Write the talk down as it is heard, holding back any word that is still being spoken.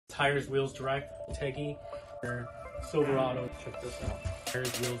Tires, Wheels Direct, Motegi, or Silverado. Check this out.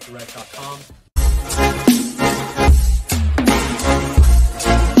 TiresWheelsDirect.com.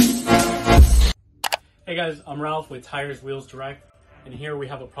 Hey guys, I'm Ralph with Tires, Wheels Direct, and here we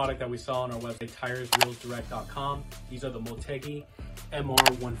have a product that we saw on our website, TiresWheelsDirect.com. These are the Motegi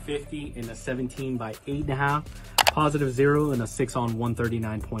MR150 in a 17 by 8.5, positive zero, and a 6 on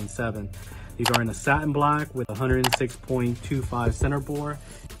 139.7. These are in a satin black with 106.25 center bore.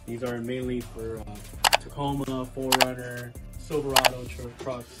 These are mainly for Tacoma, 4Runner, Silverado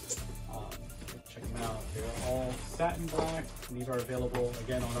trucks. Check them out. They're all satin black. And these are available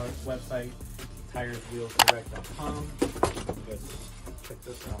again on our website, TiresWheelsDirect.com. Check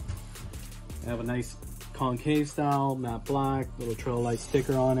this out. They have a nice concave style, matte black, little trail light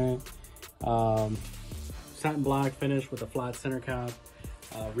sticker on it. Satin black finish with a flat center cap,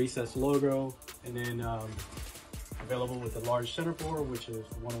 recessed logo, and then available with the large center bore, which is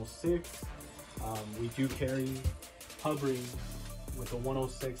 106. We do carry hub ring with a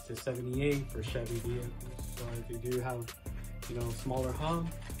 106 to 78 for Chevy vehicles. So if you do have, smaller hub,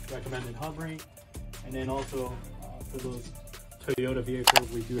 recommended hub ring. And then also for those Toyota vehicles,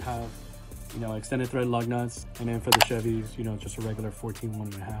 we do have, extended thread lug nuts. And then for the Chevys, just a regular 14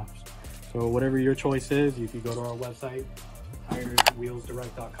 1.5. So whatever your choice is, if you go to our website,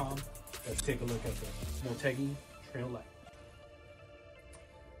 TiresWheelsDirect.com, let's take a look at the Motegi Trail Light.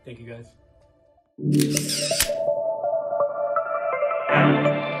 Thank you guys.